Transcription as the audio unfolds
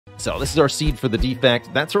So this is our seed for the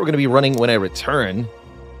Defect. That's what we're going to be running when I return.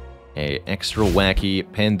 A extra wacky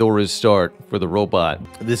Pandora's Start for the robot.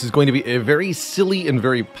 This is going to be a very silly and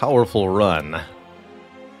very powerful run,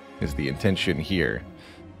 is the intention here.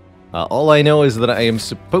 All I know is that I am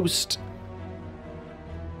supposed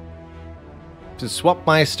to swap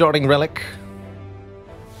my starting relic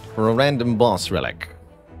for a random boss relic.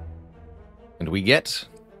 And we get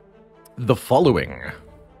the following.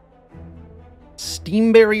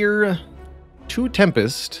 Steam Barrier, 2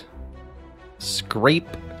 Tempest, Scrape,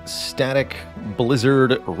 Static,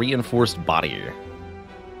 Blizzard, Reinforced Body.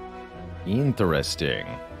 Interesting.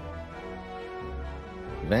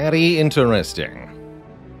 Very interesting.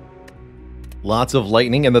 Lots of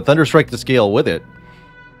lightning and the Thunder Strike to scale with it.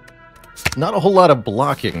 Not a whole lot of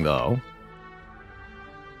blocking, though.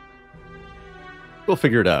 We'll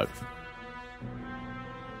figure it out.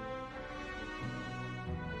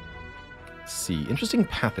 Let's see. Interesting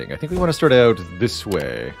pathing. I think we want to start out this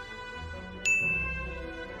way.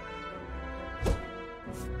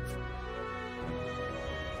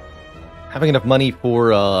 Having enough money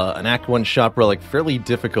for an Act 1 shop relic, fairly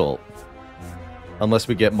difficult. Unless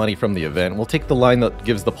we get money from the event. We'll take the line that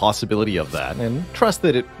gives the possibility of that, and trust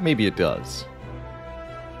that maybe it does.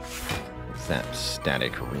 What's that?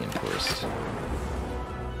 Static reinforced.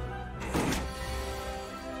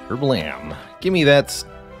 Herblam. Give me that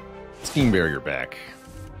Steam Barrier back.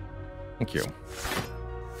 Thank you.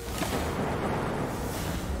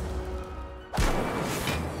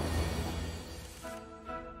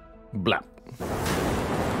 Blap.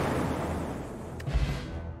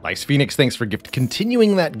 Ice Phoenix, thanks for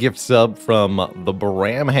continuing that gift sub from the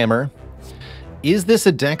Bram Hammer. Is this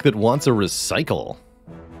a deck that wants a recycle?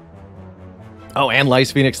 Oh, and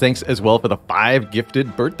Lice Phoenix, thanks as well for the 5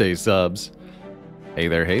 gifted birthday subs. Hey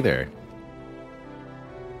there, hey there.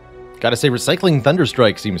 Gotta say, recycling Thunder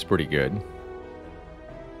Strike seems pretty good.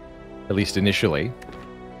 At least initially.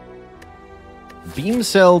 Beam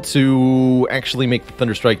Cell to actually make the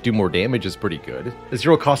Thunder Strike do more damage is pretty good. A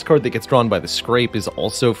 0 cost card that gets drawn by the Scrape is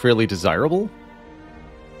also fairly desirable.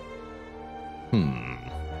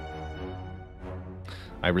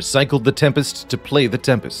 I recycled the Tempest to play the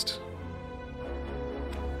Tempest.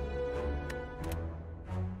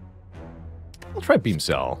 I'll try Beam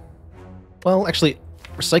Cell. Well, actually,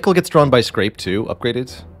 Recycle gets drawn by Scrape too,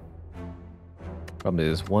 upgraded. Problem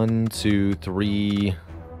is 1, 2, 3...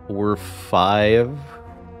 4, 5,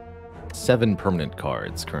 7 permanent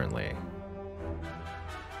cards currently.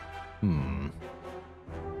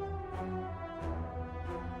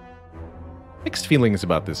 Mixed feelings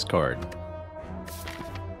about this card.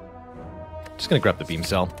 Just gonna grab the Beam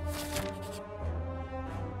Cell.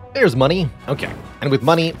 There's money. Okay. And with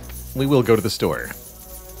money, we will go to the store.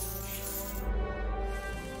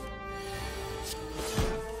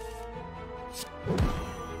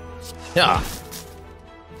 Yeah.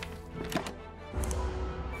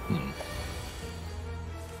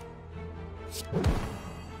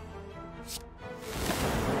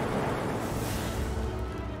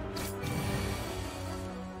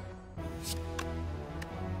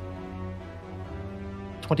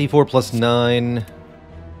 24 plus 9,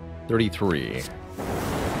 33.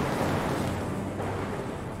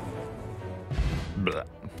 Blah.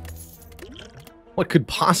 What could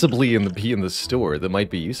possibly be in the store that might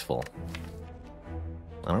be useful?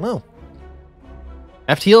 I don't know.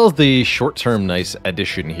 FTL is the short-term nice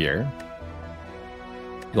addition here.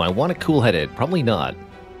 Do I want a cool-headed? Probably not.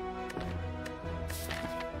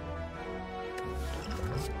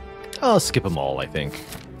 I'll skip them all, I think.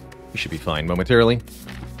 We should be fine momentarily.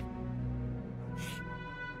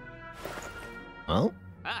 Well,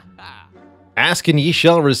 ask and ye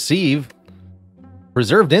shall receive.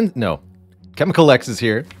 Preserved in... No. Chemical X is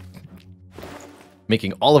here.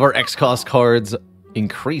 Making all of our X-Cost cards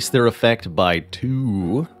increase their effect by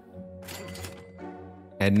 2.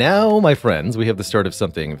 And now, my friends, we have the start of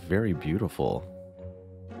something very beautiful.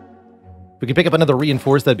 If we can pick up another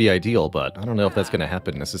Reinforced, that'd be ideal, but I don't know if that's going to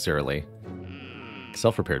happen necessarily.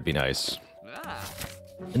 Self-repaired be nice.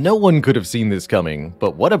 No one could have seen this coming,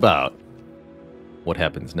 but what about what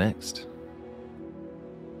happens next?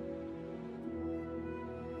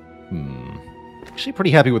 Actually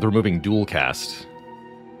pretty happy with removing dual cast.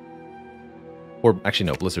 Or, actually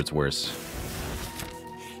no, Blizzard's worse.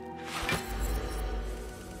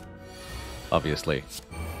 Obviously.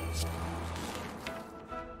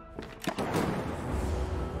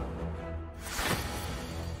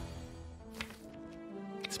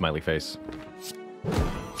 Smiley face.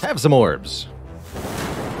 Have some orbs.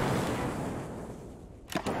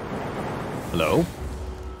 Hello?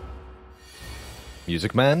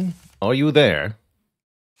 Music Man? Are you there?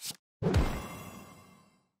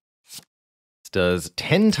 Does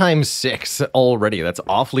 10 times 6 already. That's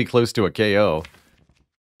awfully close to a KO.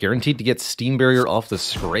 Guaranteed to get Steam Barrier off the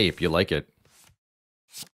scrape. You like it.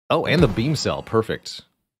 Oh, and the Beam Cell. Perfect.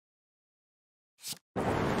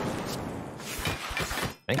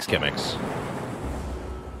 Thanks, Chemex.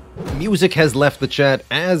 Music has left the chat,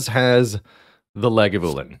 as has the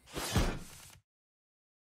Lagavulin.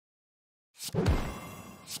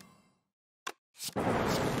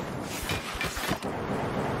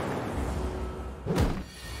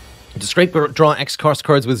 Does Scrape draw X cost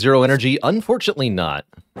cards with 0 energy? Unfortunately not.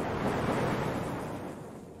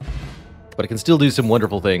 But it can still do some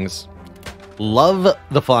wonderful things. Love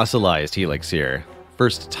the Fossilized Helix here.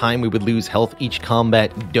 First time we would lose health each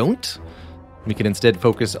combat, don't. We can instead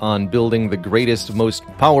focus on building the greatest, most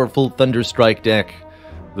powerful Thunder Strike deck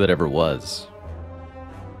that ever was.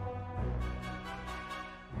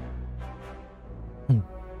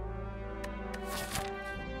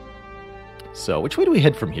 So, which way do we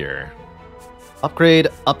head from here? Upgrade,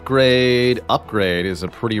 upgrade, upgrade is a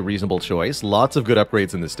pretty reasonable choice. Lots of good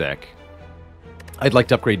upgrades in this deck. I'd like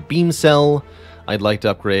to upgrade Beam Cell. I'd like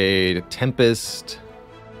to upgrade Tempest.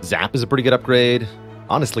 Zap is a pretty good upgrade.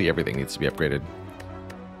 Honestly, everything needs to be upgraded.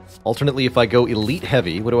 Alternately, if I go Elite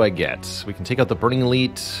Heavy, what do I get? We can take out the Burning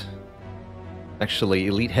Elite. Actually,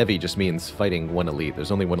 Elite Heavy just means fighting one Elite.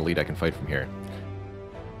 There's only one Elite I can fight from here.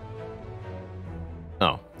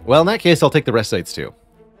 Oh. Well, in that case, I'll take the rest sites too.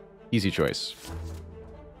 Easy choice.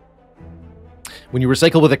 When you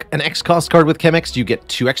recycle with an X-cost card with Chemex, do you get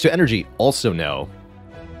 2 extra energy? Also no.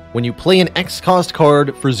 When you play an X-cost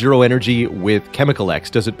card for 0 energy with Chemical X,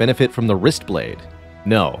 does it benefit from the Wrist Blade?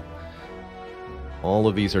 No. All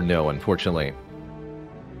of these are no, unfortunately.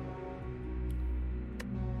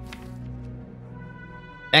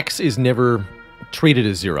 X is never treated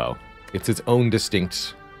as 0. It's its own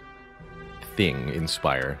distinct thing in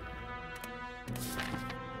Spire.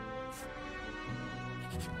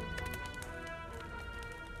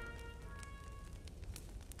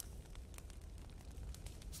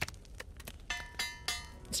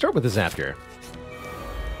 Let's start with the Zap here.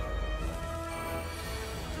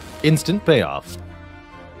 Instant payoff.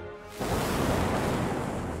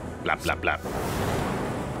 Blap, blap, blap.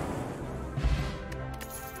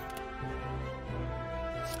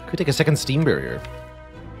 Could take a second Steam Barrier.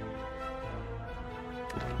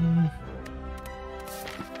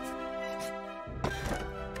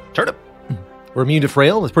 Turnip. We're immune to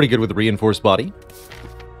Frail. That's pretty good with the Reinforced Body.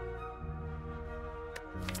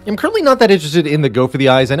 I'm currently not that interested in the Go for the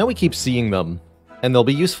Eyes. I know we keep seeing them, and they'll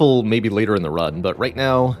be useful maybe later in the run, but right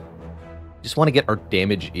now, just want to get our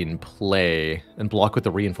damage in play and block with the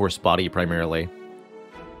Reinforced Body primarily.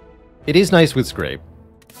 It is nice with Scrape,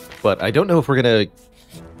 but I don't know if we're going to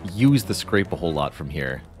use the Scrape a whole lot from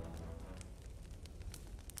here.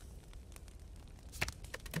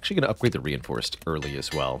 Actually going to upgrade the Reinforced early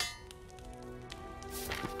as well.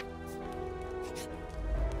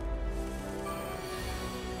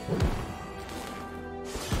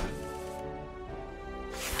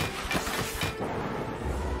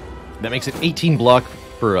 That makes it 18 block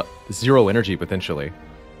for 0 energy, potentially.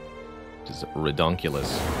 Which is redonkulous.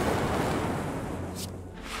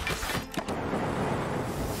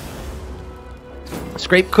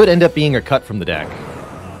 Scrape could end up being a cut from the deck.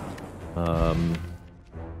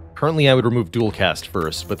 Currently, I would remove Dual Cast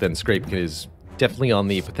first, but then Scrape is definitely on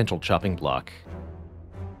the potential chopping block.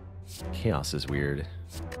 Chaos is weird.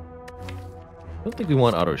 I don't think we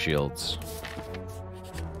want auto shields.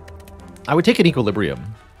 I would take an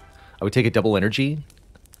Equilibrium. I would take a double energy.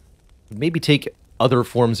 Maybe take other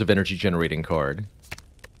forms of energy generating card.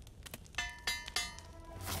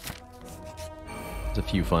 There's a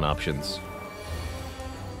few fun options.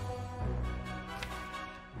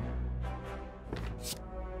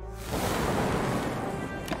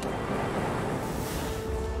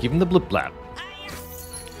 Give him the blip blap.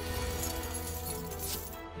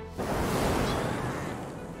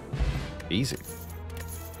 Easy.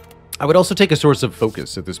 I would also take a Source of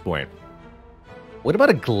Focus at this point. What about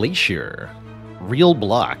a Glacier? Real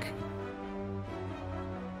block.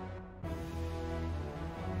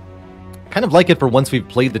 Kind of like it for once we've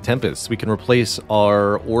played the Tempest. We can replace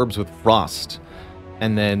our orbs with Frost,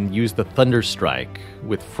 and then use the Thunder Strike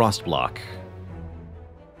with Frost block.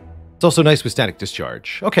 It's also nice with Static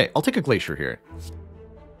Discharge. Okay, I'll take a Glacier here.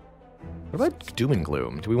 What about Doom and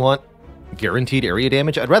Gloom? Do we want guaranteed area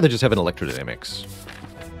damage? I'd rather just have an Electrodynamics.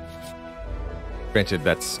 Granted,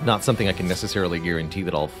 that's not something I can necessarily guarantee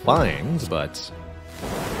that I'll find, but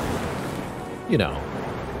you know.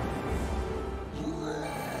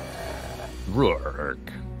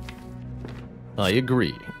 Rourke. I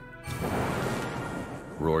agree.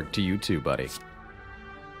 Rorg to you too, buddy.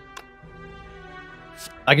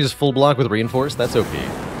 I can just full block with Reinforce? That's OP.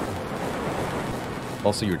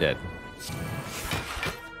 Also, you're dead.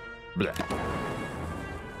 Blech.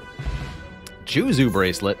 Juzu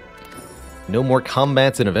Bracelet. No more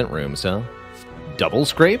combats in event rooms, huh? Double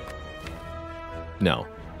Scrape? No.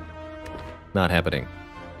 Not happening.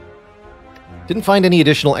 Didn't find any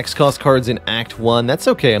additional X-Cost cards in Act 1. That's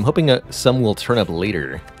okay. I'm hoping some will turn up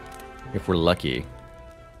later, if we're lucky.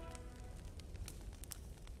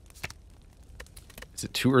 Is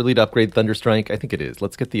it too early to upgrade Thunder Strike? I think it is.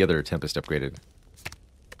 Let's get the other Tempest upgraded.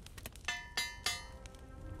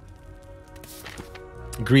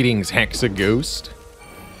 Greetings, Hexa Ghost.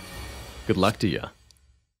 Good luck to ya.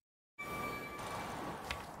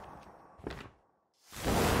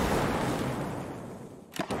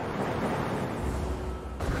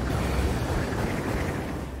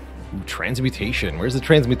 Ooh, transmutation. Where's the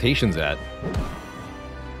transmutations at?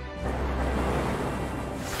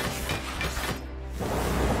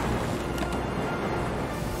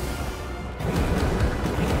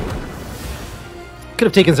 Could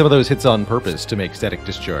have taken some of those hits on purpose to make Static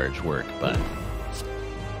Discharge work, but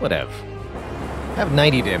whatever. Have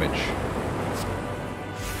 90 damage.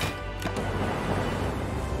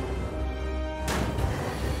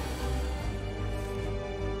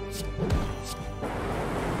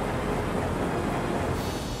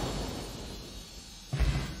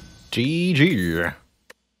 GG.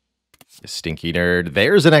 Stinky nerd.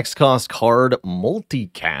 There's an X-Cost card.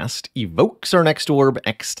 Multicast. Evokes our next orb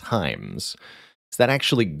X times. Is that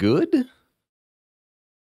actually good? I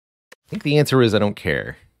think the answer is I don't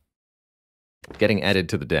care. Getting added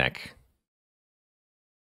to the deck.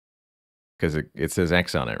 Because it says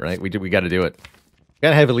X on it, right? We got to do it. Got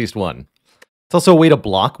to have at least one. It's also a way to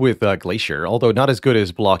block with Glacier, although not as good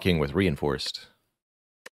as blocking with Reinforced.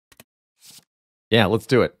 Yeah, let's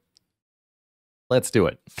do it. Let's do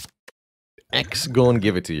it. X, go and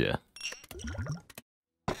give it to you.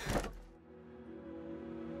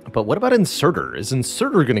 But what about Inserter? Is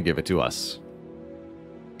Inserter going to give it to us?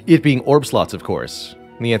 It being orb slots, of course.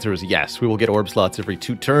 And the answer is yes. We will get orb slots every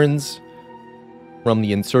 2 turns from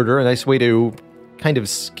the Inserter. A nice way to kind of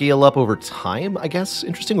scale up over time, I guess.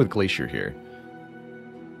 Interesting with Glacier here.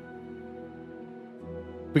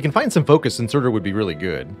 If we can find some focus, Inserter would be really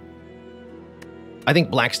good. I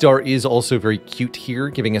think Blackstar is also very cute here,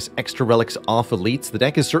 giving us extra relics off elites. The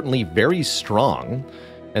deck is certainly very strong,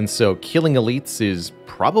 and so killing elites is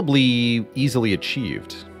probably easily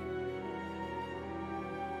achieved.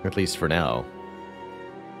 At least for now.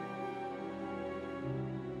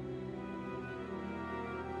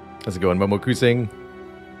 How's it going, Momoku-sing?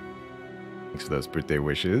 Thanks for those birthday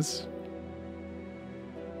wishes.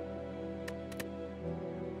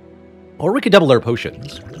 Or we could double our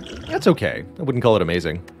potions. That's okay. I wouldn't call it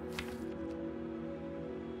amazing.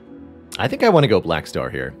 I think I want to go Blackstar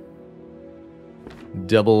here.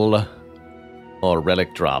 Double our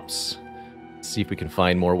relic drops. See if we can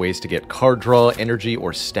find more ways to get card draw, energy,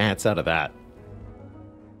 or stats out of that.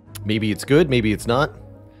 Maybe it's good, maybe it's not.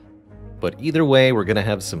 But either way, we're going to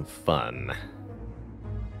have some fun.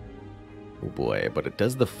 Oh boy, but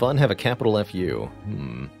does the fun have a capital FU?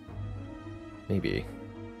 Maybe.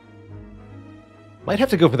 Might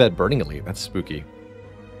have to go for that Burning Elite. That's spooky.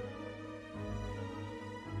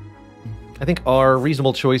 I think our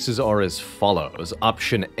reasonable choices are as follows.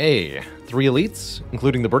 Option A, 3 elites,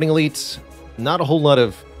 including the Burning Elite. Not a whole lot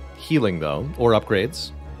of healing, though, or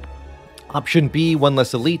upgrades. Option B, 1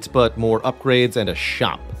 less elite, but more upgrades and a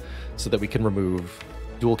shop, so that we can remove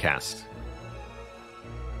dual cast.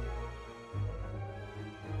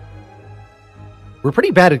 We're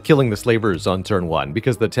pretty bad at killing the slavers on turn 1,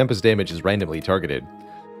 because the Tempest damage is randomly targeted.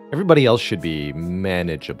 Everybody else should be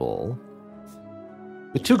manageable.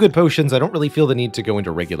 With 2 good potions, I don't really feel the need to go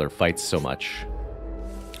into regular fights so much.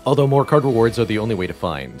 Although more card rewards are the only way to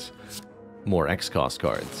find more X-Cost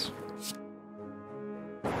cards.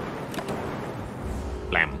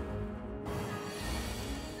 Blam.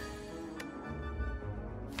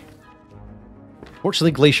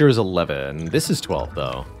 Fortunately, Glacier is 11. This is 12,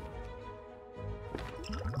 though.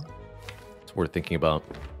 It's worth thinking about.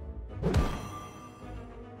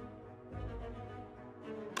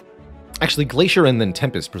 Actually, Glacier and then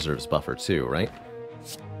Tempest preserves buffer too, right?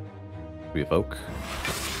 We evoke.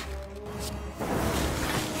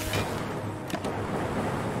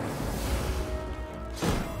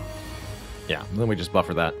 Yeah, then we just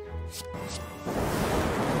buffer that.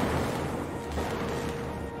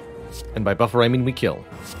 And by buffer, I mean we kill.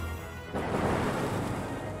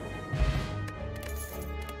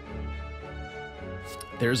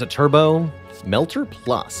 There's a Turbo, Melter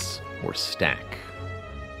Plus, or Stack.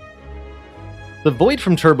 The Void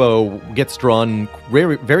from Turbo gets drawn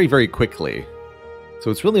very, very, very quickly. So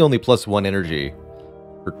it's really only +1 energy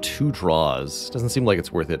for 2 draws. Doesn't seem like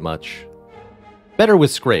it's worth it much. Better with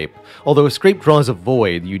Scrape. Although if Scrape draws a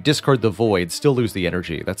Void, you discard the Void, still lose the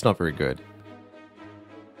energy. That's not very good.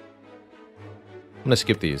 I'm going to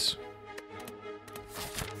skip these.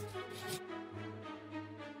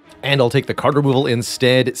 And I'll take the card removal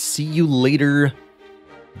instead. See you later,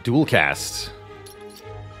 Dual Cast.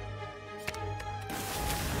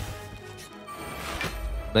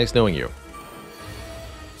 Nice knowing you.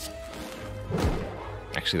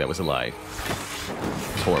 Actually, that was a lie.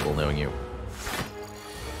 It's horrible knowing you.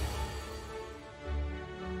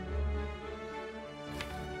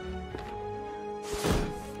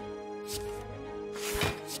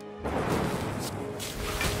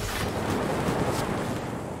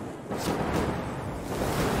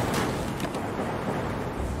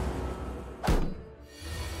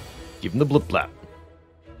 Give him the blip blap.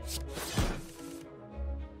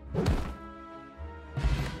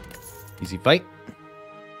 Easy fight.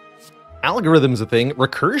 Algorithm's a thing.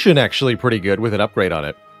 Recursion actually pretty good with an upgrade on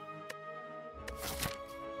it.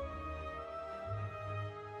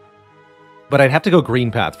 But I'd have to go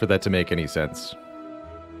green path for that to make any sense.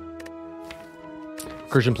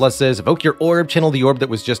 Recursion Plus says, evoke your orb, channel the orb that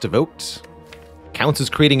was just evoked. Counts as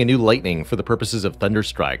creating a new lightning for the purposes of Thunder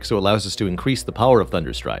Strike, so allows us to increase the power of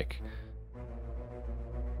Thunder Strike.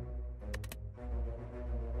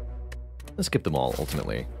 Let's skip them all,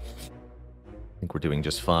 ultimately. I think we're doing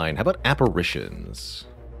just fine. How about Apparitions?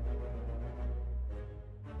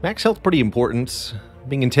 Max health pretty important.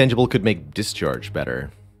 Being intangible could make Discharge better.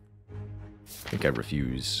 I think I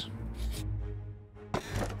refuse.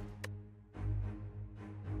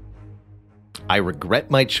 I regret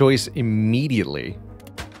my choice immediately.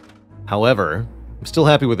 However, I'm still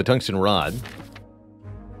happy with the Tungsten Rod.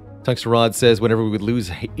 Tungsten Rod says whenever we would lose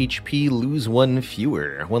HP, lose 1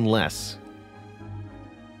 fewer, 1 less.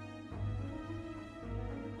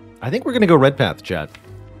 I think we're going to go red path, chat.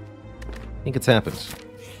 I think it's happened.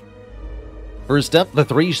 First up, the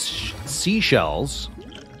 3 seashells.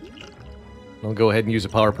 I'll go ahead and use a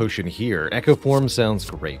power potion here. Echo Form sounds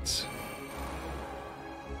great.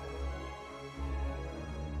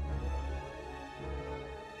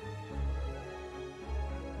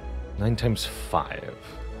 Nine times 5.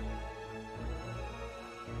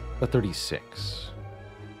 About 36.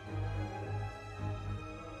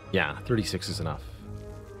 Yeah, 36 is enough.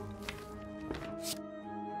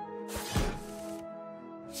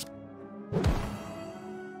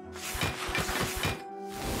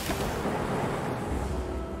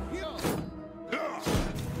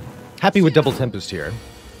 Happy with double Tempest here.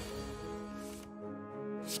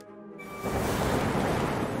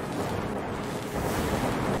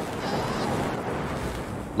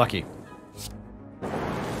 Lucky.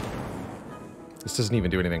 This doesn't even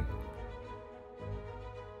do anything.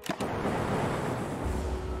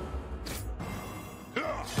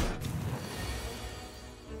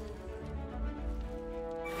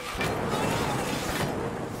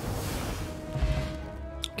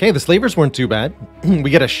 Okay, the slavers weren't too bad. We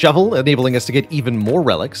get a shovel, enabling us to get even more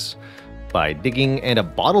relics by digging, and a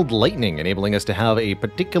bottled lightning, enabling us to have a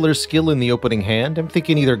particular skill in the opening hand. I'm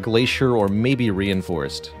thinking either glacier or maybe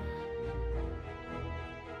reinforced.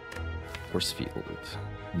 Force field.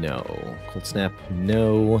 No. Cold snap.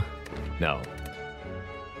 No. No.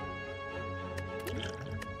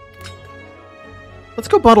 Let's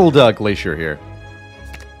go bottled glacier here,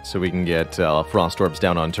 so we can get frost orbs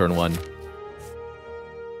down on turn 1.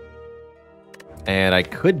 And I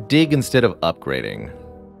could dig instead of upgrading.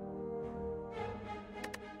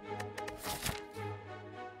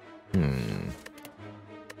 I'm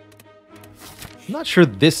not sure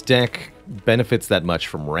this deck benefits that much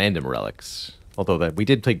from random relics. Although that we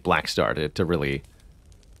did take Black Star to really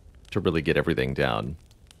get everything down.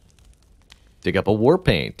 Dig up a War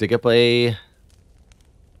Paint. Dig up a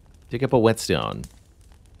Whetstone.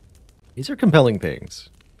 These are compelling things.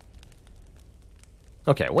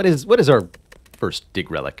 Okay, what is our first dig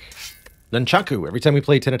relic? Nunchaku. Every time we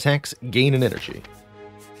play 10 attacks, gain an energy.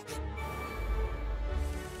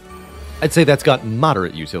 I'd say that's got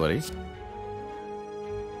moderate utility.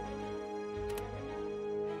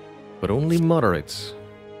 But only moderate.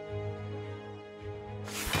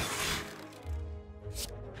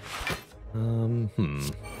 I'm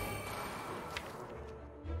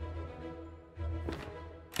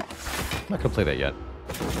not gonna play that yet.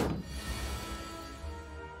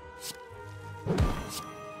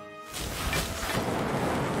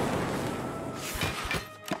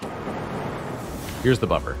 Here's the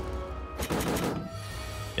buffer.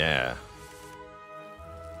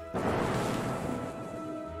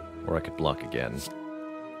 I could block again.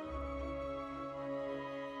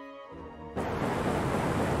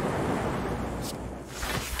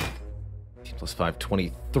 Plus 5,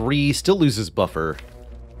 23. Still loses buffer.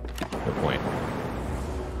 No point.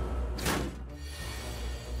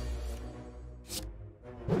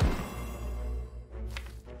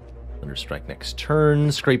 Thunder Strike next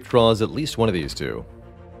turn. Scrape draws at least one of these two.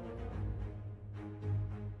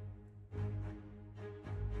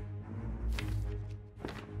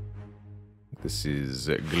 This is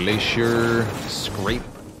Glacier, Scrape,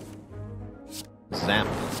 Zap,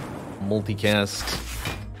 Multicast,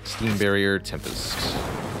 Steam Barrier, Tempest.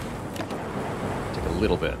 Take a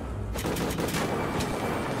little bit.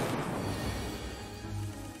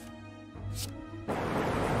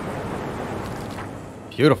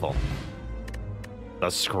 Beautiful.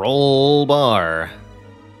 The Scroll Bar.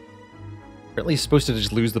 Apparently he's supposed to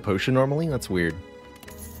just lose the potion normally? That's weird.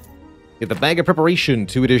 Get the Bag of Preparation,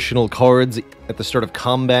 2 additional cards at the start of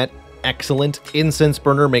combat. Excellent. Incense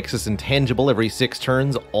Burner makes us intangible every 6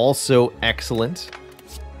 turns. Also excellent.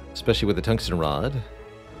 Especially with the Tungsten Rod.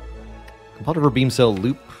 Compulsive Beam Cell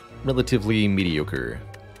Loop, relatively mediocre.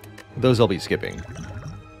 Those I'll be skipping.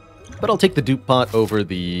 But I'll take the Dupe Pot over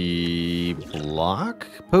the Block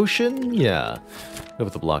Potion? Yeah, go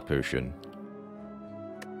with the Block Potion.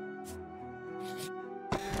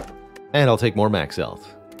 And I'll take more Max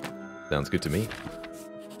Health. Sounds good to me.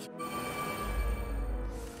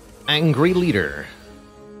 Angry Leader.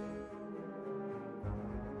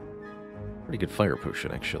 Pretty good fire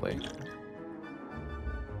potion, actually.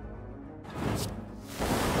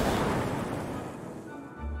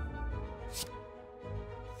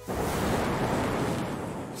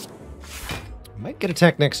 Might get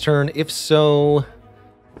attacked next turn. If so,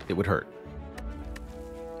 it would hurt.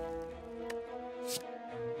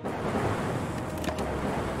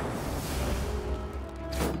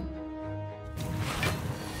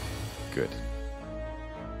 Good.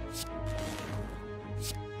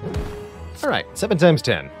 All right, 7 times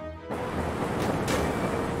 10.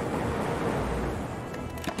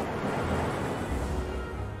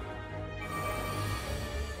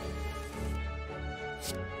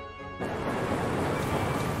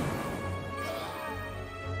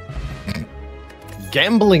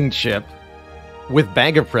 Gambling Chip with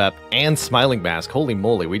Bag of Prep and Smiling Mask. Holy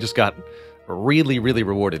moly, we just got really, really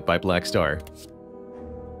rewarded by Black Star.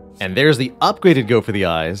 And there's the upgraded Go for the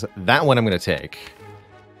Eyes. That one I'm going to take.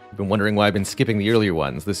 I've been wondering why I've been skipping the earlier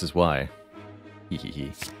ones. This is why. Hee hee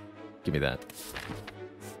hee. Give me that.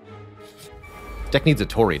 Deck needs a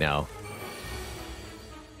Tori now.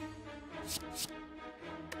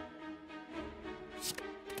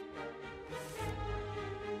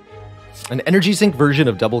 An Energy Sync version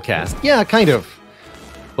of Double Cast. Yeah, kind of.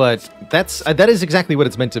 But that is exactly what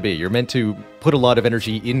it's meant to be. You're meant to put a lot of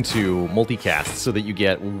energy into multicasts so that you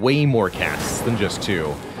get way more casts than just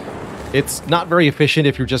 2. It's not very efficient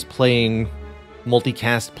if you're just playing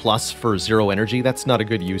multicast plus for 0 energy. That's not a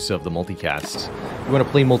good use of the multicast. You want to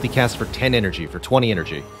play multicast for 10 energy, for 20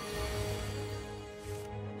 energy.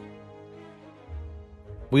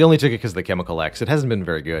 We only took it because of the Chemical X. It hasn't been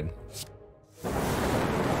very good.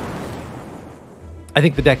 I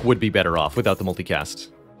think the deck would be better off without the multicast.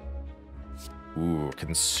 Ooh,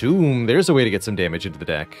 Consume. There's a way to get some damage into the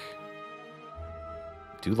deck.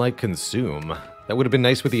 Do like Consume. That would have been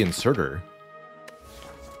nice with the Inserter.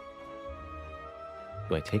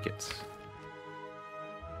 Do I take it?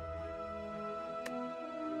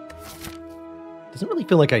 Doesn't really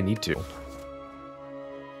feel like I need to.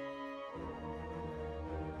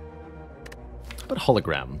 How about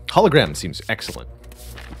Hologram? Hologram seems excellent.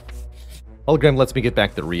 Hologram lets me get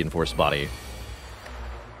back the reinforced body.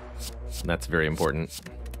 And that's very important.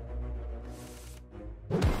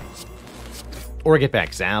 Or get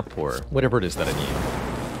back Zap, or whatever it is that I need.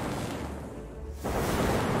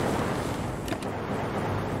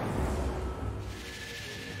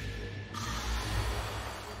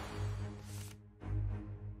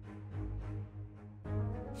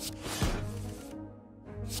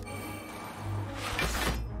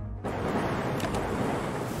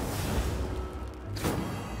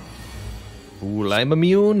 Ooh, I'm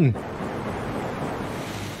immune.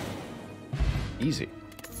 Easy.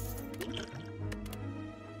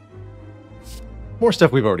 More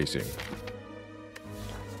stuff we've already seen.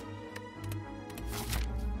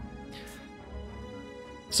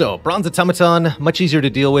 So, Bronze Automaton, much easier to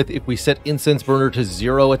deal with if we set Incense Burner to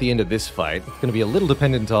 0 at the end of this fight. It's going to be a little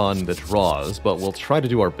dependent on the draws, but we'll try to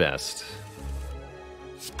do our best.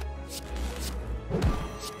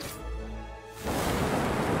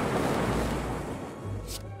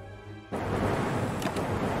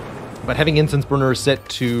 But having Incense Burner set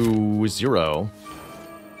to 0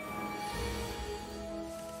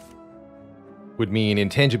 would mean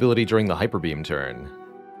intangibility during the Hyper Beam turn,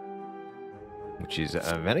 which is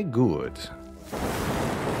very good.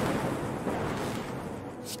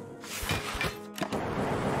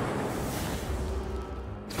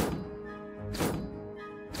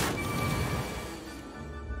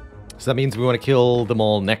 So that means we want to kill them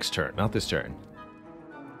all next turn, not this turn.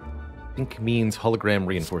 Pink means hologram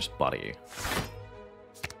reinforced body.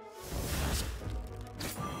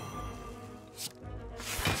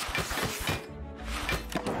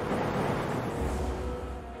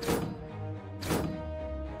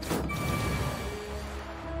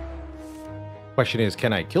 Question is,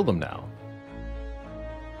 can I kill them now?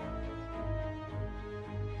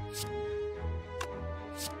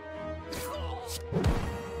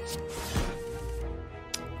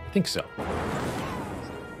 I think so.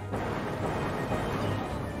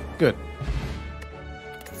 Good.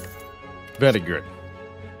 Very good.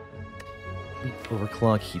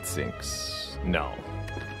 Overclock heat sinks. No.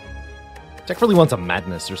 Jack really wants a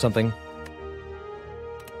madness or something.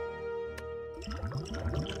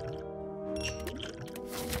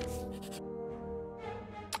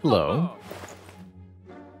 Hello.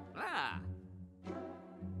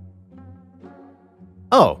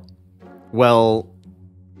 Oh. Well,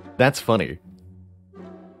 that's funny.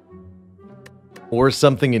 Or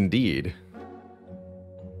something indeed.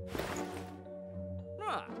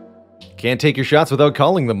 Can't take your shots without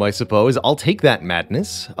calling them, I suppose. I'll take that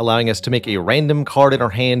madness, allowing us to make a random card in our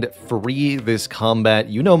hand free this combat.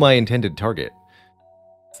 You know my intended target.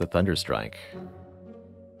 It's the Thunder Strike.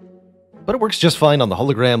 But it works just fine on the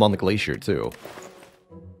hologram on the glacier, too.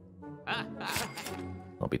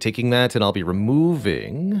 I'll be taking that, and I'll be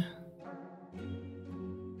removing...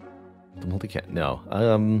 the multicast.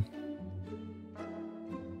 No.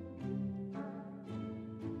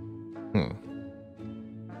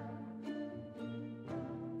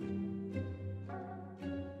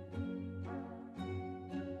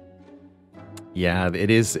 Yeah, it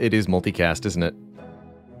is multicast, isn't it?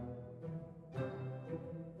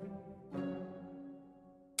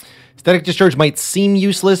 Static Discharge might seem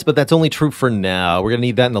useless, but that's only true for now. We're going to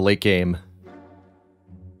need that in the late game.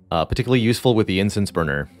 Particularly useful with the Incense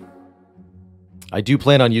Burner. I do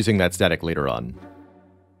plan on using that static later on.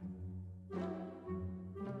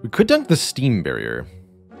 We could dunk the Steam Barrier.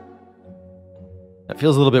 That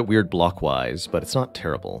feels a little bit weird block-wise, but it's not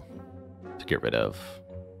terrible to get rid of.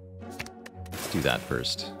 Let's do that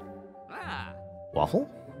first. Waffle?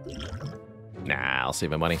 Nah, I'll save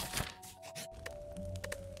my money.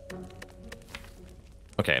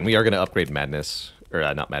 Okay, and we are going to upgrade Madness. Or,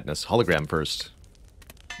 not Madness. Hologram first.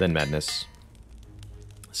 Then Madness.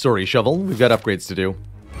 Sorry, Shovel. We've got upgrades to do.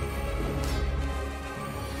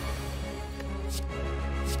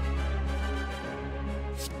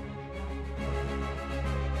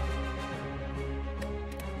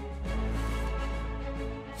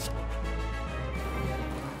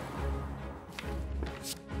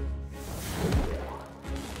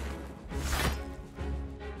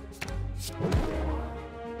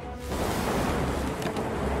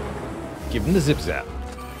 Give him the zip zap.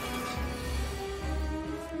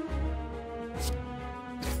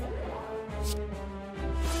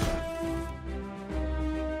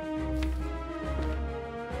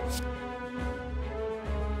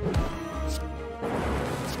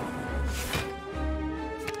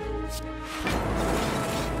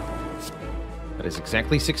 That is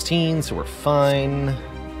exactly 16, so we're fine.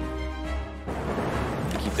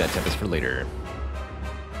 Keep that Tempest for later.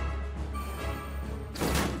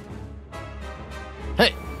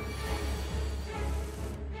 Hey!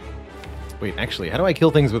 Wait, actually, how do I kill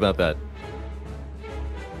things without that?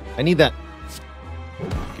 I need that.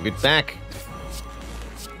 Give it back.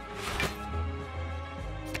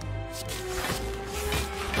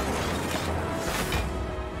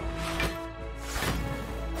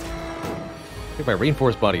 Get my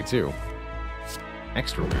reinforced body, too.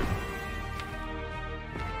 Extra rude.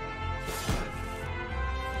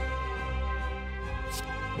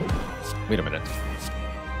 Wait a minute.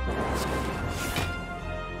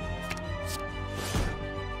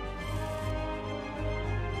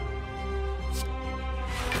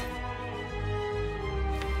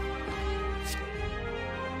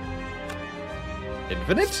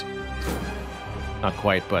 Infinite? Not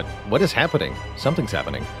quite, but what is happening? Something's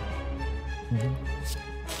happening.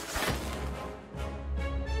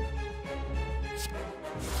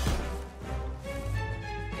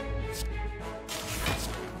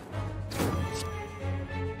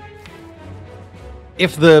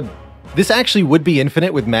 If the This actually would be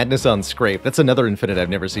infinite with Madness on Scrape. That's another infinite I've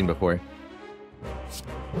never seen before.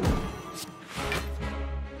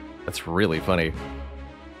 That's really funny.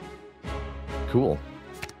 Cool.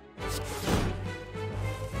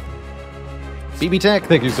 BB Tech,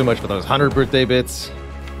 thank you so much for those 100 birthday bits.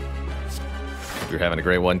 You're having a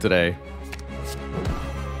great one today.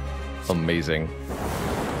 Amazing.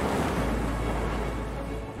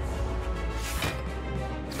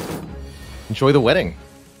 Enjoy the wedding.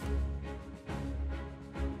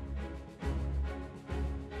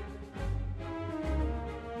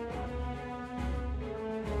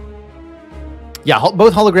 Yeah,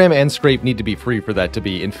 both Hologram and Scrape need to be free for that to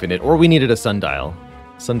be infinite, or we needed a Sundial.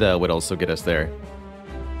 Sundial would also get us there.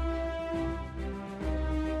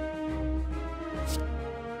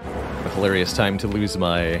 A hilarious time to lose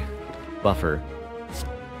my buffer.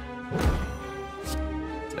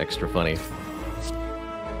 It's extra funny.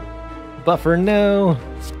 Buffer, no!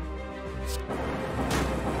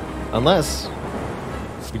 Unless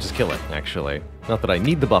we just kill it, actually. Not that I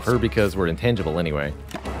need the buffer, because we're intangible anyway.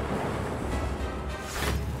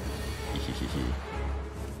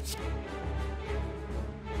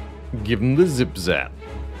 Give him the zip zap.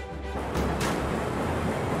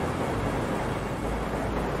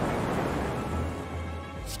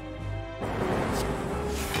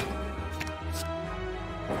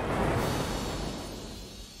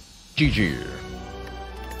 GG.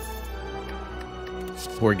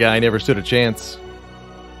 Poor guy never stood a chance.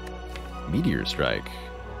 Meteor Strike.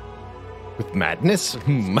 With Madness?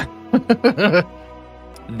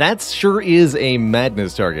 That sure is a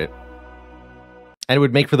Madness target. And it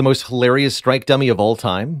would make for the most hilarious strike dummy of all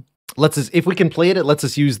time. If we can play it, it lets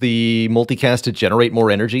us use the multicast to generate more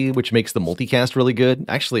energy, which makes the multicast really good.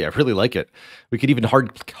 Actually, I really like it. We could even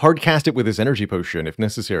hard cast it with this energy potion if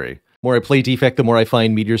necessary. The more I play Defect, the more I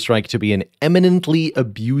find Meteor Strike to be an eminently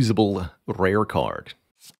abusable rare card.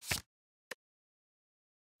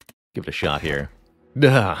 Give it a shot here.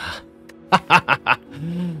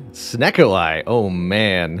 Snecko Eye. Oh,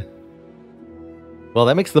 man. Well,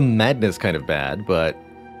 that makes the Madness kind of bad, but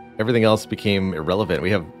everything else became irrelevant. We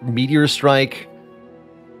have Meteor Strike,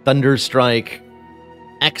 Thunder Strike,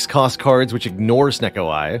 X-cost cards, which ignore Snecko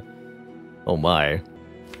Eye. Oh my.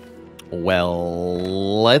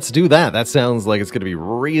 Well, let's do that. That sounds like it's going to be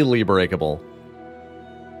really breakable.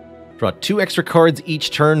 Draw 2 extra cards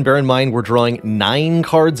each turn. Bear in mind, we're drawing 9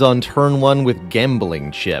 cards on turn 1 with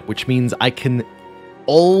Gambling Chip, which means I can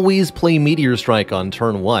always play Meteor Strike on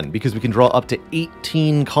turn 1, because we can draw up to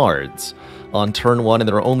 18 cards on turn 1, and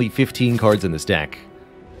there are only 15 cards in this deck.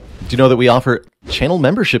 Do you know that we offer channel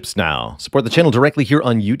memberships now? Support the channel directly here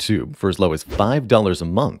on YouTube for as low as $5 a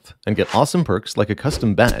month, and get awesome perks like a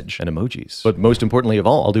custom badge and emojis. But most importantly of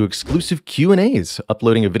all, I'll do exclusive Q&As,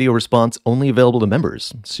 uploading a video response only available to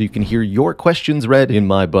members, so you can hear your questions read in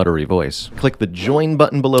my buttery voice. Click the join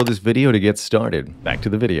button below this video to get started. Back to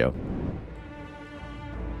the video.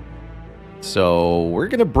 So, we're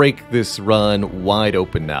going to break this run wide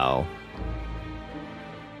open now,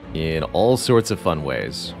 in all sorts of fun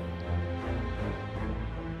ways.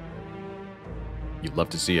 You'd love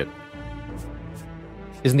to see it.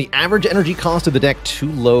 Isn't the average energy cost of the deck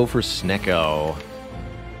too low for Snecko?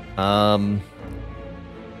 5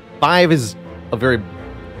 is a very...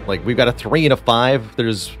 Like, we've got a 3 and a 5.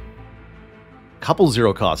 There's a couple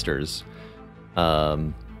zero-costers. But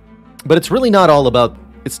it's really not all about...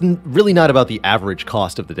 It's really not about the average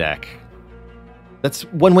cost of the deck. That's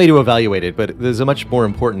one way to evaluate it, but there's a much more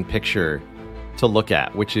important picture to look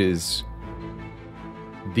at, which is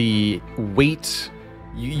the weight.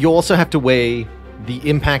 You also have to weigh the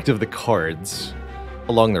impact of the cards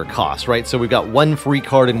along their cost, right? So we've got 1 free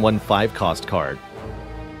card and 1 5-cost card.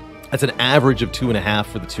 That's an average of 2.5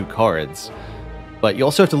 for the 2 cards. But you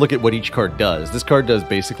also have to look at what each card does. This card does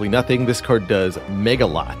basically nothing. This card does mega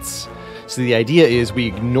lots. So the idea is we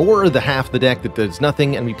ignore the half the deck that does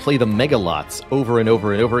nothing, and we play the mega lots over and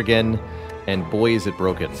over and over again, and boy is it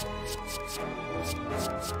broken.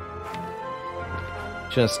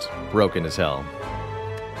 Just broken as hell.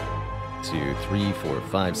 2, 3, 4,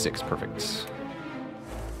 5, 6, perfect.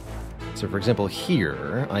 So for example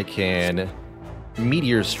here, I can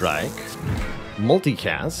Meteor Strike,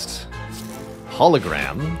 multicast,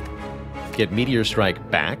 hologram, get Meteor Strike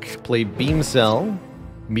back, play Beam Cell,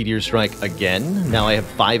 Meteor Strike again. Now I have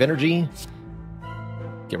 5 energy.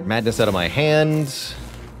 Get Madness out of my hand.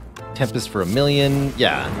 Tempest for 1,000,000.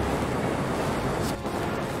 Yeah.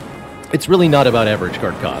 It's really not about average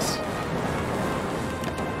card costs.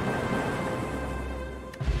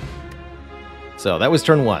 So that was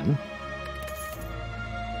turn 1.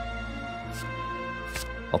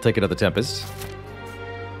 I'll take another Tempest.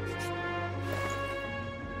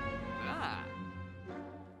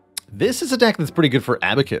 This is a deck that's pretty good for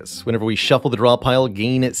Abacus. Whenever we shuffle the draw pile,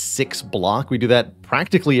 gain 6 block. We do that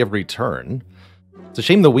practically every turn. It's a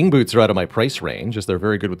shame the wing boots are out of my price range, as they're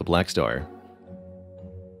very good with the Black Star.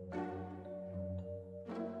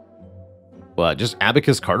 But just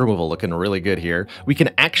Abacus card removal looking really good here. We can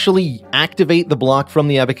actually activate the block from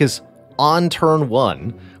the Abacus on turn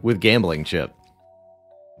 1 with Gambling Chip.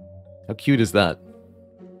 How cute is that?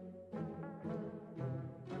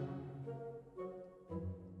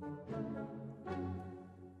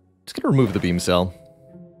 Just gonna remove the beam cell.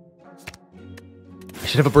 I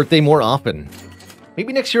should have a birthday more often.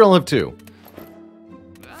 Maybe next year I'll have 2.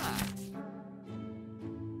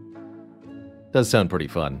 Does sound pretty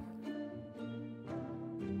fun.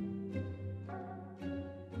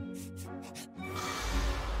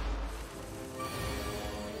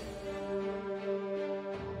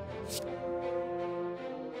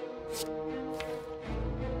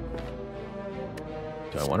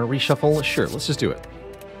 Do I want to reshuffle? Sure, let's just do it.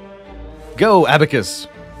 Go, Abacus!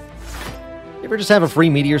 You ever just have a free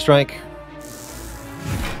Meteor Strike?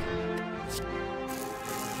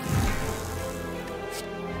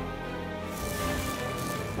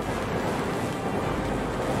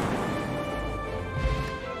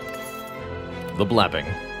 The Blapping.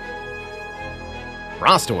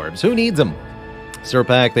 Frost Orbs, who needs them?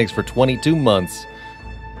 Serpac, thanks for 22 months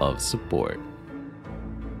of support.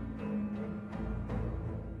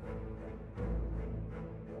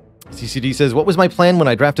 CCD says, what was my plan when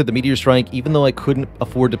I drafted the Meteor Strike, even though I couldn't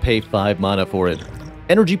afford to pay 5 mana for it?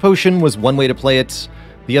 Energy Potion was one way to play it.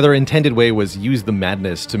 The other intended way was use the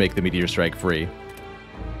Madness to make the Meteor Strike free.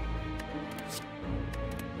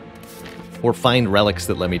 Or find relics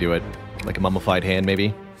that let me do it. Like a Mummified Hand,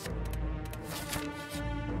 maybe.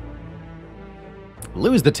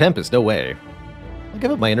 Lose the Tempest, no way. I'll give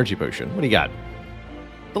up my Energy Potion. What do you got?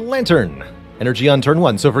 The Lantern. Energy on turn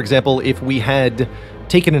 1. So, for example, if we had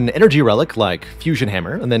taken an energy relic like Fusion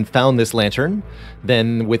Hammer and then found this Lantern,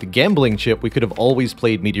 then with Gambling Chip, we could have always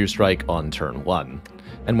played Meteor Strike on turn 1.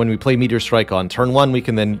 And when we play Meteor Strike on turn 1, we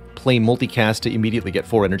can then play multicast to immediately get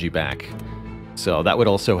 4 energy back. So that would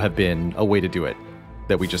also have been a way to do it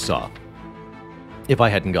that we just saw, if I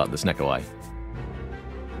hadn't gotten this Neko Eye.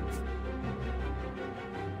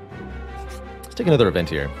 Let's take another event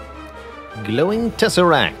here. Glowing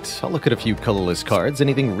Tesseract. I'll look at a few colorless cards.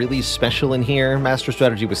 Anything really special in here? Master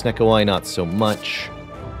Strategy with Neko Eye, not so much.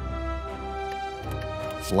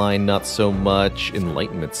 Line, not so much.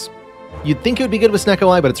 Enlightenment's... You'd think it would be good with Neko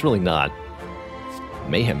Eye, but it's really not.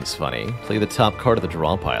 Mayhem's funny. Play the top card of the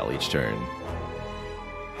draw pile each turn.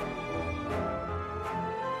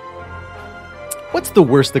 What's the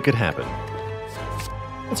worst that could happen?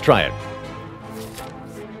 Let's try it.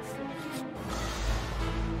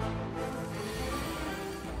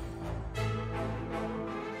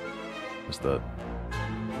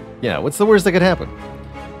 Yeah, what's the worst that could happen?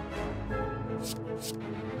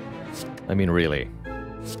 I mean, really.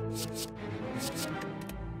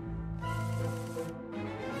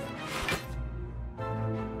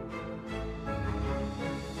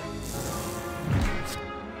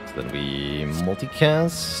 So then we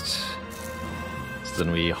multicast. So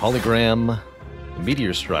then we hologram the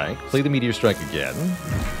Meteor Strike. Play the Meteor Strike again.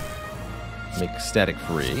 Make static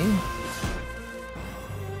free.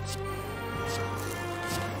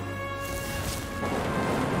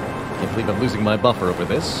 I believe I'm losing my buffer over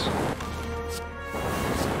this.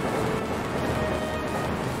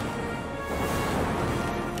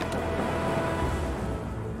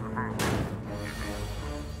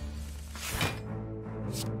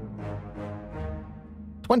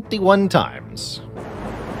 "21 times.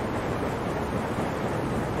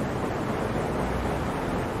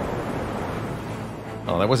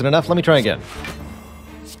 Oh, that wasn't enough? Let me try again.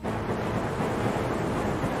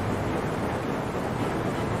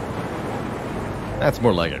 That's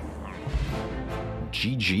more like it.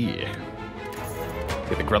 GG.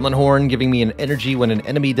 Get the Gremlin Horn, giving me an energy when an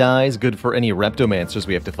enemy dies. Good for any Reptomancers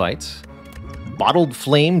we have to fight. Bottled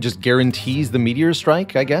Flame just guarantees the Meteor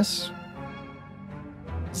Strike, I guess.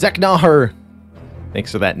 Zeknahar!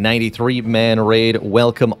 Thanks for that 93-man raid.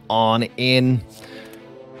 Welcome on in.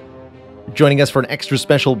 Joining us for an extra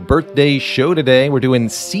special birthday show today. We're doing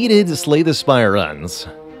seeded Slay the Spire runs.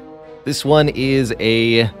 This one is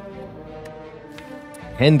a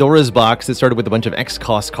Pandora's box that started with a bunch of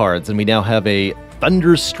X-Cost cards, and we now have a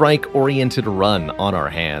Thunder Strike-oriented run on our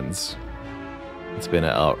hands. It's been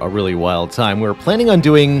a really wild time. We were planning on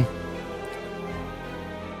doing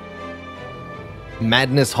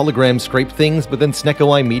Madness hologram scrape things, but then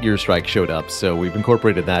Neko Eye Meteor Strike showed up, so we've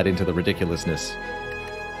incorporated that into the ridiculousness.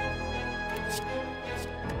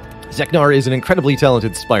 Zeknar is an incredibly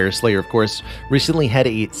talented Spire Slayer, of course. Recently had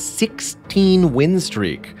a 16-win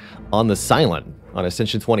streak on the Silent on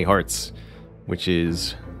Ascension 20 Hearts, which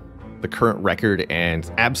is the current record and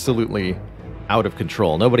absolutely out of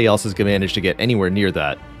control. Nobody else has managed to get anywhere near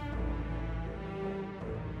that.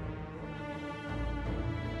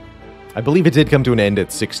 I believe it did come to an end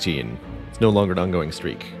at 16. It's no longer an ongoing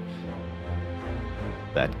streak.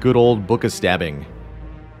 That good old Book of Stabbing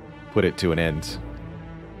put it to an end.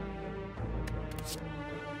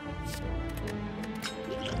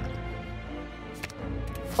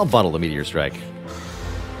 I'll bottle the Meteor Strike.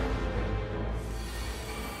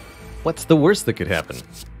 What's the worst that could happen?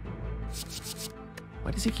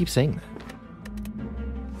 Why does he keep saying that?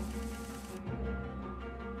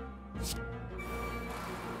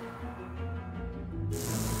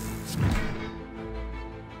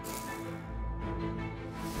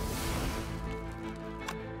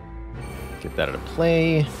 Get that out of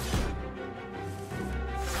play.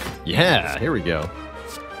 Yeah, here we go.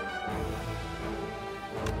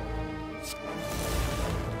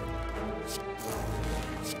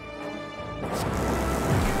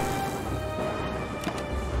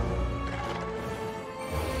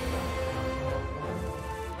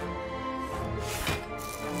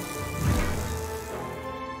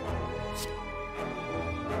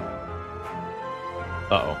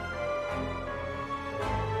 Uh-oh.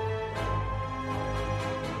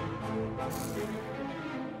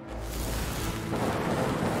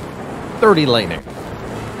 $30 lightning.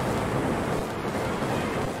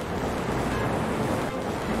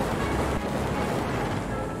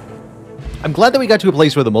 I'm glad that we got to a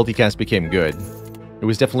place where the multicast became good. It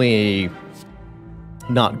was definitely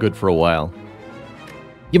not good for a while.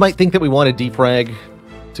 You might think that we wanted defrag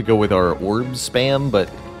to go with our orb spam,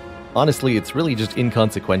 but honestly, it's really just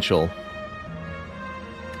inconsequential.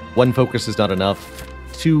 1 focus is not enough.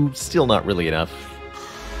 2, still not really enough.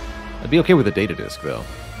 I'd be okay with a data disk, though.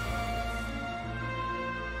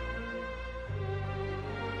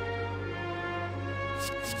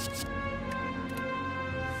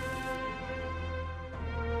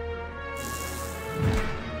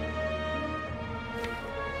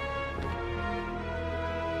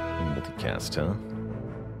 Multicast, huh?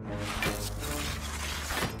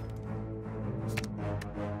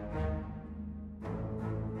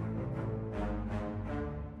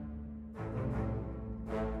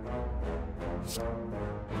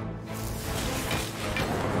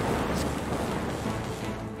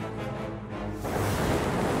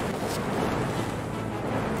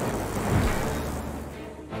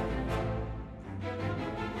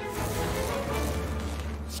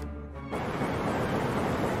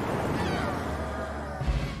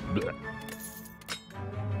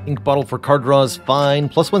 Ink bottle for card draws, fine.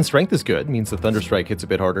 +1 strength is good, means the Thunder Strike hits a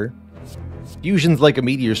bit harder. Fusion's like a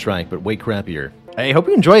Meteor Strike, but way crappier. I hope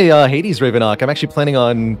you enjoy Hades, Ravenok. I'm actually planning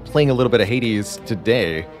on playing a little bit of Hades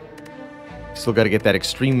today. Still got to get that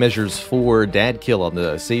Extreme Measures 4 dad kill on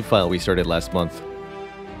the save file we started last month.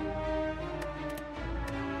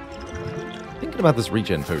 Thinking about this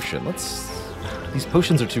regen potion. These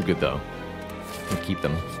potions are too good, though. I'm gonna keep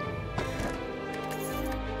them.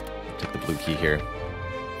 Take the blue key here.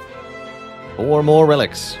 4 more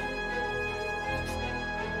relics.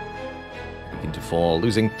 Begin to fall.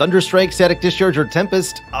 Losing Thunder Strike, Static Discharge, or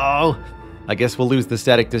Tempest. Oh, I guess we'll lose the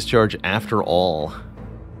Static Discharge after all.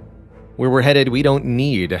 Where we're headed, we don't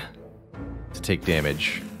need to take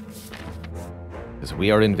damage, because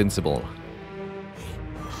we are invincible.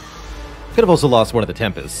 Could have also lost one of the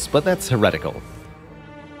Tempests, but that's heretical.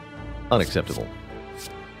 Unacceptable.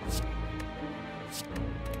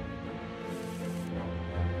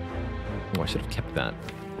 Oh, I should have kept that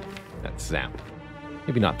zap.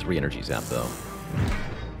 Maybe not 3 energy zap, though.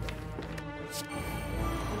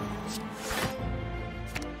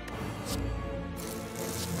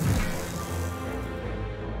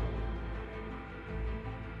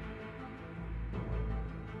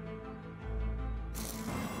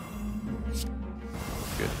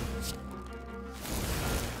 Good.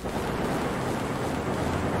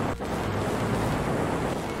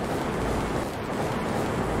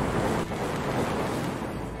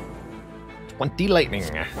 $20 lightning,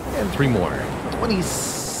 and 3 more.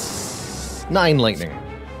 29 lightning.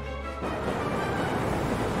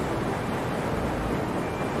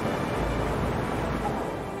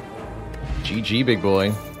 GG, big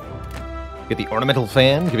boy. Get the Ornamental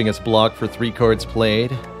Fan, giving us block for 3 cards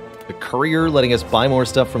played. The Courier, letting us buy more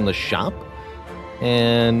stuff from the shop.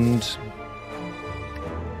 And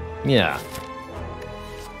yeah.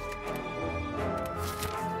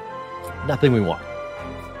 Nothing we want.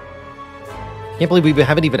 Can't believe we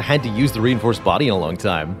haven't even had to use the Reinforced Body in a long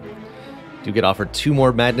time. Do get offered 2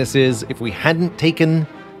 more Madnesses. If we hadn't taken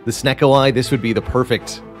the Snecko Eye, this would be the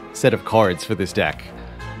perfect set of cards for this deck,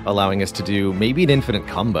 allowing us to do maybe an infinite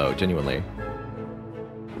combo, genuinely.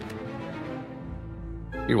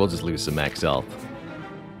 Here, we'll just lose some max health.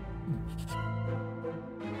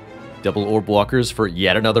 Double Orb Walkers for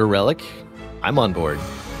yet another relic? I'm on board.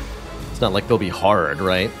 It's not like they'll be hard,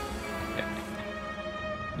 right?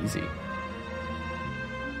 Easy.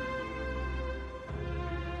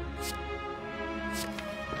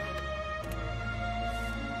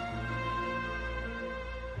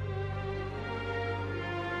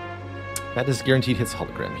 That is guaranteed hits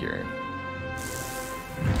hologram here.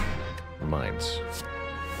 Never mind.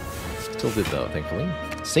 Still did though, thankfully.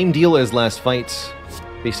 Same deal as last fight.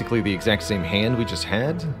 Basically the exact same hand we just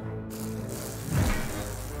had.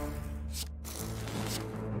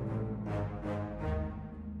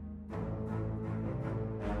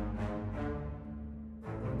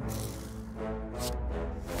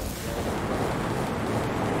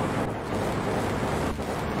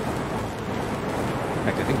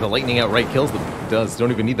 I think the lightning outright kills them. It does.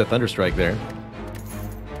 Don't even need the Thunder Strike there.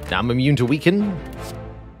 Now I'm immune to weaken.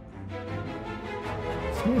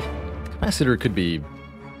 Capacitor could be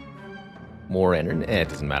more energy. It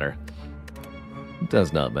doesn't matter. It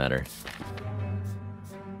does not matter.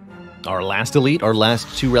 Our last elite, our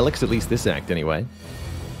last 2 relics, at least this act anyway.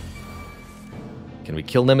 Can we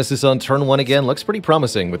kill Nemesis on turn 1 again? Looks pretty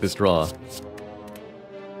promising with this draw.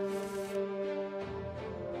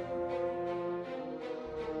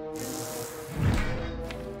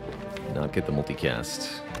 Not get the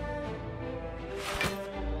multicast.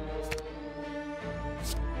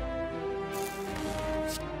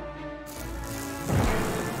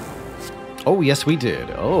 Oh, yes, we did.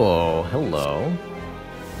 Oh, hello.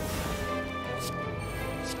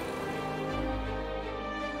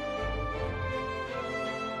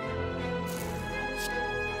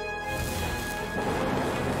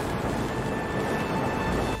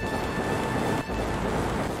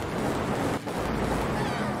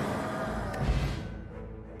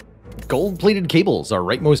 Gold-plated cables. Our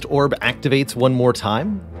rightmost orb activates 1 more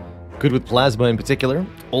time. Good with plasma in particular.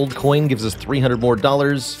 Old coin gives us $300 more.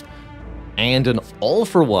 And an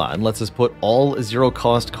all-for-one lets us put all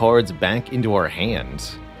 0-cost cards back into our hand.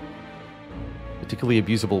 Particularly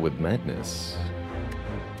abusable with madness.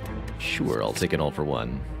 Sure, I'll take an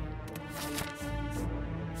all-for-one.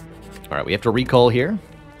 Alright, we have to recall here.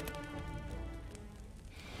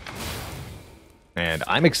 And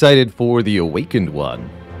I'm excited for the Awakened one.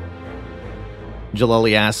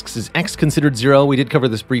 Jalali asks, is X considered 0? We did cover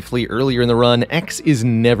this briefly earlier in the run. X is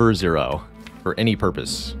never 0 for any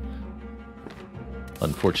purpose,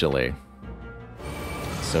 unfortunately.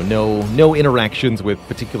 So no interactions with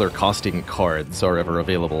particular costing cards are ever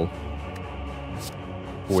available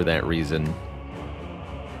for that reason.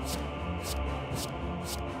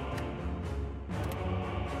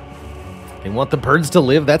 They want the birds to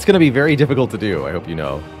live? That's going to be very difficult to do, I hope you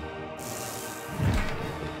know.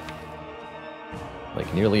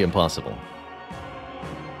 Like, nearly impossible.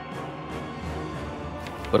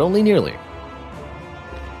 But only nearly.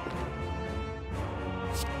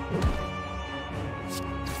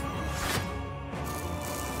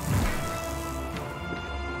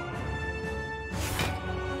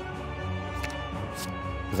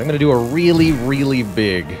 Because I'm going to do a really, really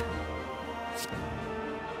big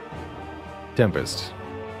Tempest.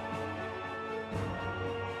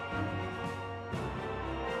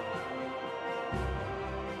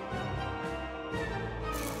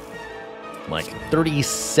 Like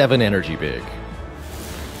 37 energy big.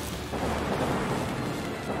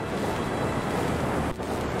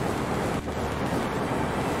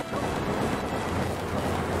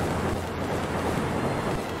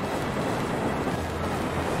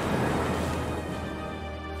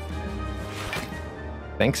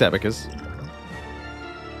 Thanks, Abacus.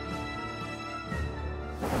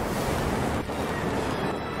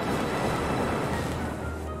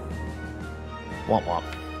 Womp womp.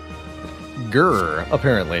 Grr,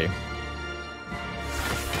 apparently.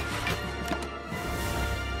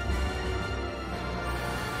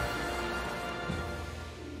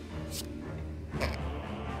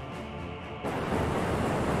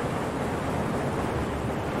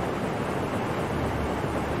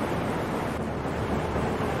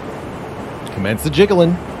 Commence the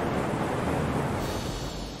jiggling.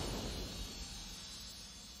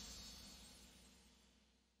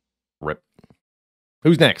 Rip.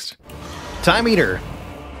 Who's next? Time Eater.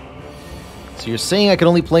 So you're saying I can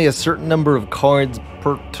only play a certain number of cards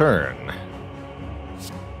per turn.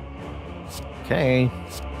 Okay.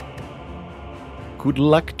 Good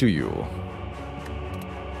luck to you.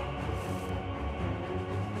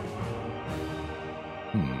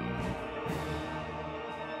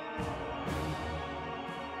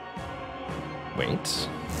 Wait.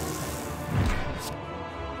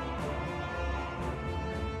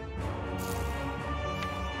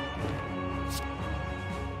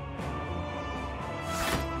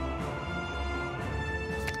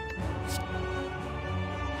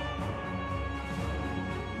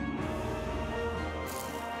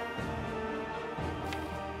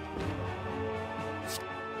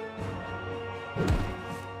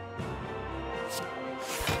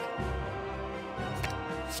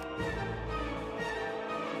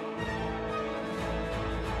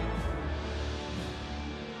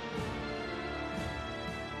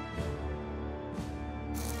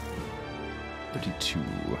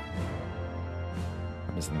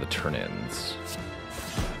 That was in the turn-ins.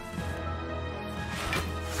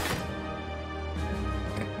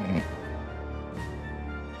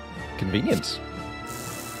 Convenient.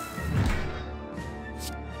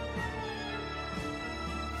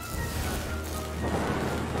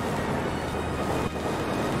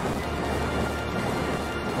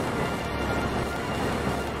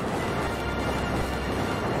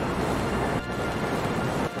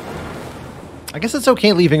 I guess it's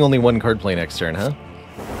okay leaving only one card play next turn, huh?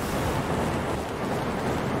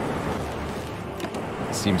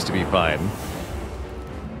 Seems to be fine.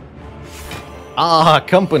 Ah,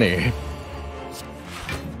 company!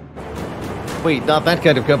 Wait, not that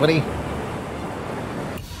kind of company.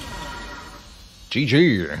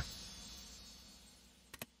 GG.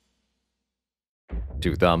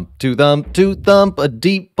 Two thump, a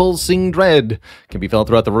deep pulsing dread can be felt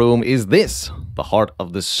throughout the room. Is this the heart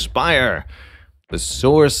of the spire? The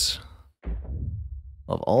source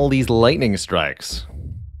of all these lightning strikes.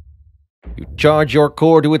 You charge your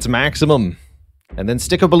core to its maximum, and then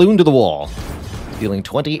stick a balloon to the wall, dealing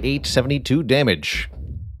 2872 damage.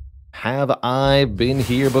 Have I been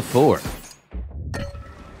here before?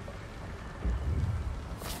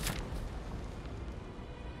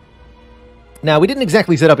 Now, we didn't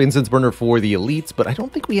exactly set up Incense Burner for the elites, but I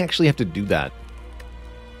don't think we actually have to do that.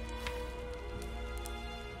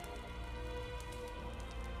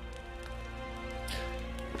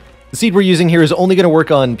 The seed we're using here is only going to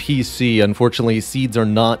work on PC. Unfortunately, seeds are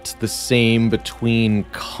not the same between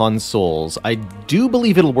consoles. I do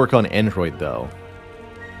believe it'll work on Android, though.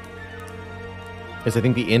 As I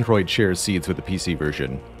think the Android shares seeds with the PC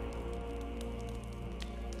version.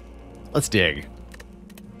 Let's dig.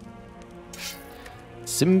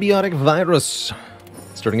 Symbiotic Virus.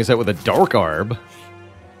 Starting us out with a Dark Arb.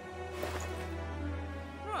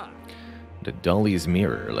 And a Dolly's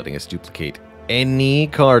Mirror, letting us duplicate any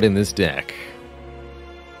card in this deck.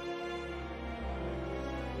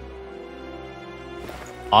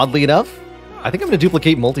 Oddly enough, I think I'm going to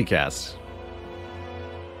duplicate Multicast.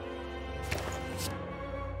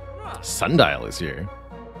 Sundial is here.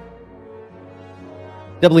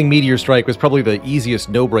 Doubling Meteor Strike was probably the easiest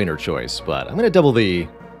no-brainer choice, but I'm going to double the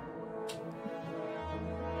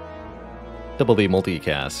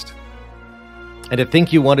Multicast. And to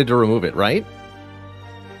think you wanted to remove it, right?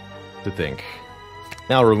 To think.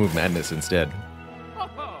 Now I'll remove Madness instead.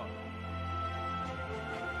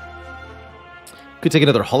 Could take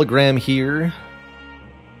another hologram here.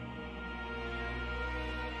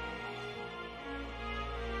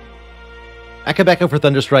 Akabeko for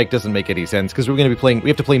Thunder Strike doesn't make any sense because we're going to be playing. We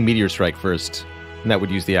have to play Meteor Strike first, and that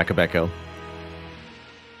would use the Akabeko.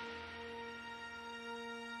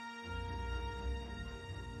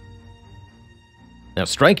 Now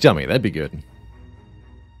Strike Dummy, that'd be good.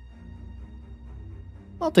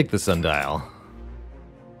 I'll take the Sundial.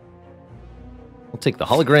 I'll take the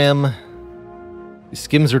hologram. These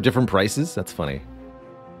skims are different prices. That's funny.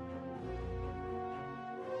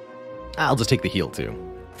 I'll just take the heal too.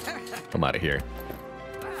 I'm out of here.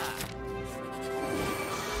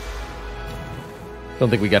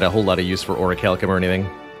 Don't think we got a whole lot of use for Orichalcum or anything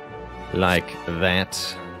like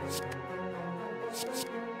that.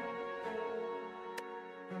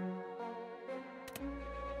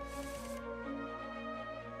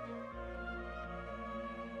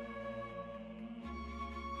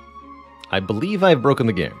 I believe I've broken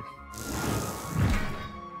the game.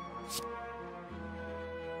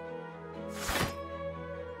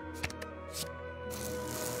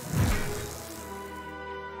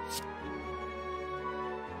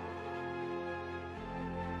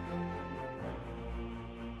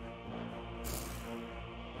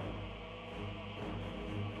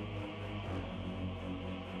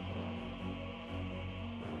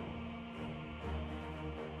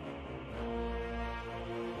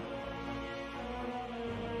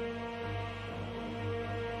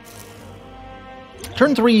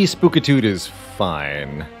 Turn 3 Spookitude is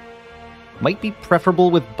fine. Might be preferable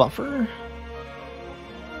with Buffer?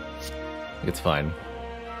 It's fine.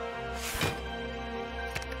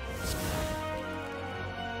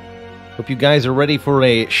 Hope you guys are ready for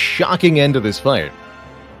a shocking end to this fight.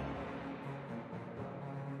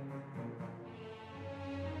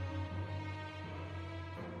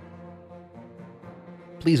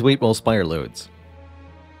 Please wait while Spire loads.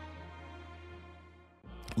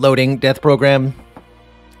 Loading, death program.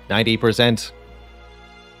 90%.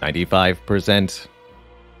 95%.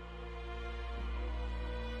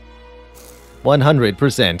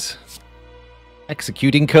 100%.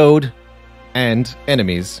 Executing code and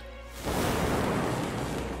enemies.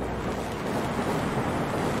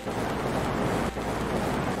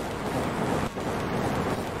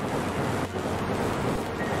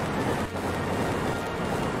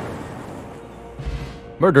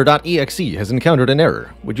 Murder.exe has encountered an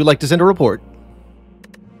error. Would you like to send a report?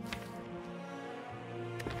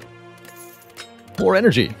 More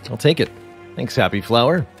energy. I'll take it. Thanks, Happy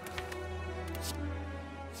Flower.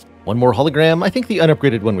 One more hologram. I think the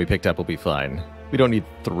unupgraded one we picked up will be fine. We don't need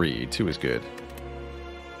 3. 2 is good.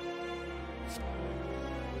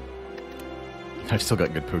 I've still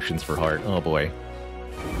got good potions for heart. Oh boy.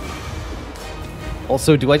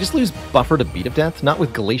 Also, do I just lose buffer to Beat of Death? Not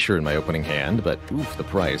with Glacier in my opening hand, but oof, the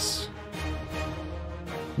price.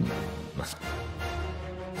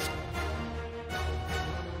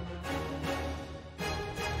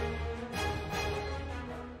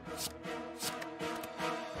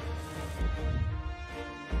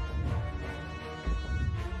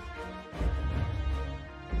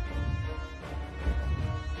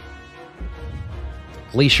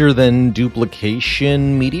 Glacier, then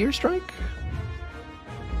Duplication, Meteor Strike?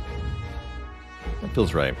 That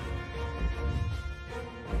feels right.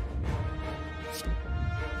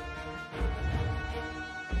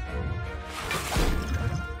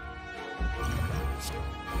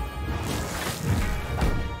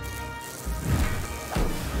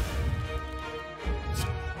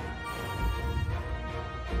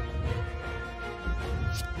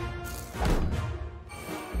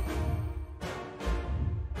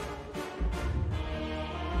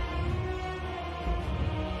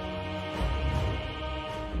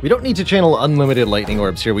 We don't need to channel unlimited lightning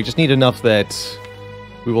orbs here. We just need enough that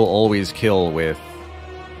we will always kill with...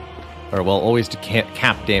 Or, well, always to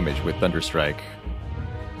cap damage with Thunder Strike.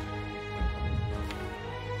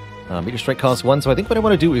 Meteor Strike costs 1, so I think what I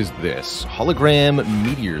want to do is this. Hologram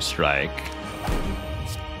Meteor Strike.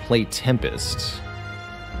 Play Tempest.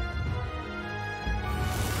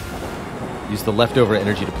 Use the leftover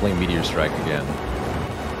energy to play Meteor Strike again.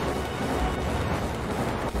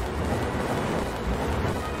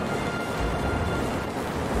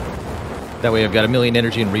 That way I've got 1,000,000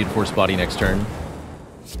 energy and Reinforced Body next turn.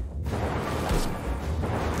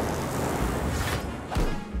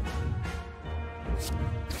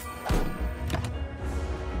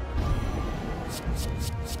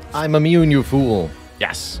 I'm immune, you fool.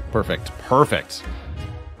 Yes, perfect, perfect.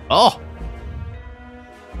 Oh!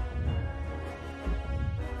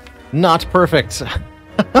 Not perfect.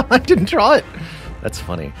 I didn't draw it. That's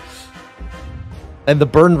funny. And the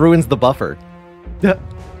burn ruins the buffer.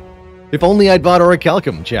 If only I'd bought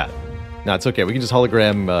Orichalcum, chat. No, it's okay. We can just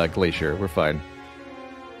hologram Glacier. We're fine.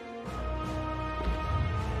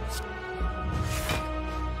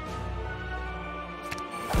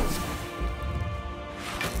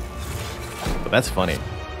 But that's funny.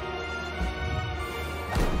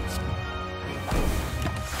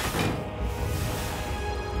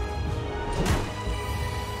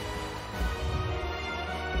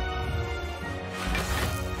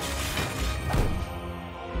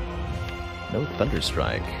 No Thunder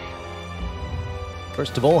Strike.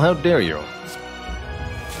 First of all, how dare you?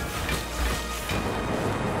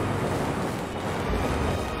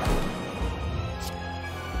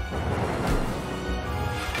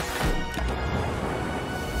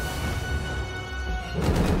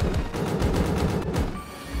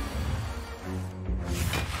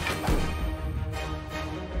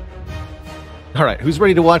 Alright, who's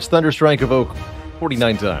ready to watch Thunder Strike evoke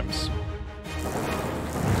 49 times?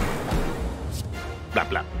 Blah,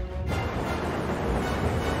 blah.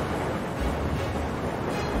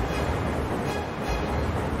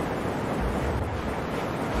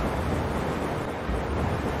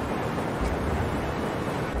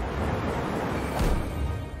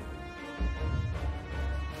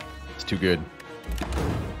 It's too good.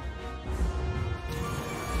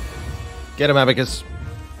 Get him, Abacus.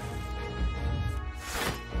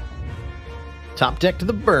 Top deck to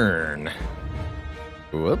the burn.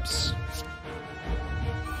 Whoops.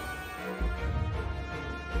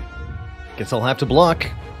 Guess I'll have to block.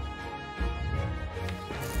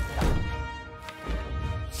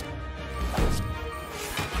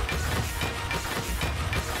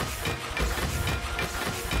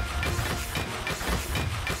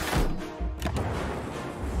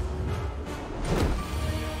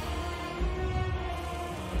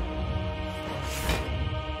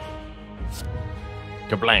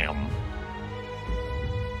 Kablam.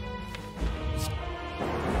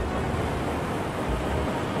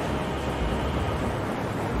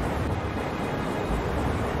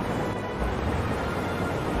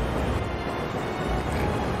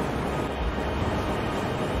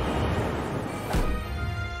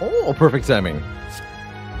 Oh, perfect timing.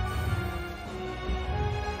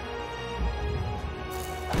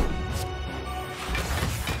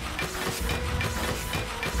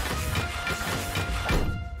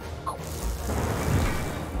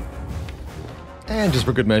 And just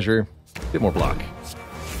for good measure, a bit more block.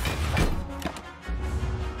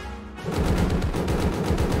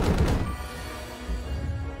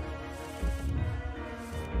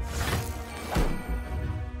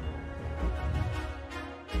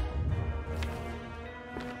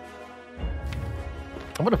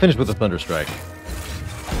 I'm going to finish with the Thunder Strike.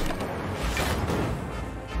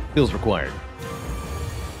 Feels required.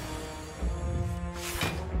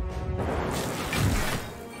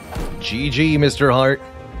 GG, Mr. Hart.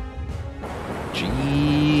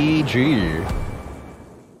 GG.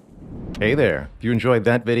 Hey there. If you enjoyed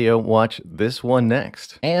that video, watch this one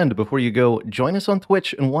next. And before you go, join us on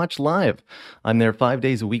Twitch and watch live. I'm there 5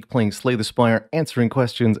 days a week playing Slay the Spire, answering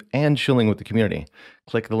questions, and chilling with the community.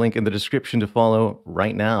 Click the link in the description to follow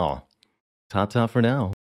right now. Ta-ta for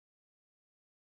now.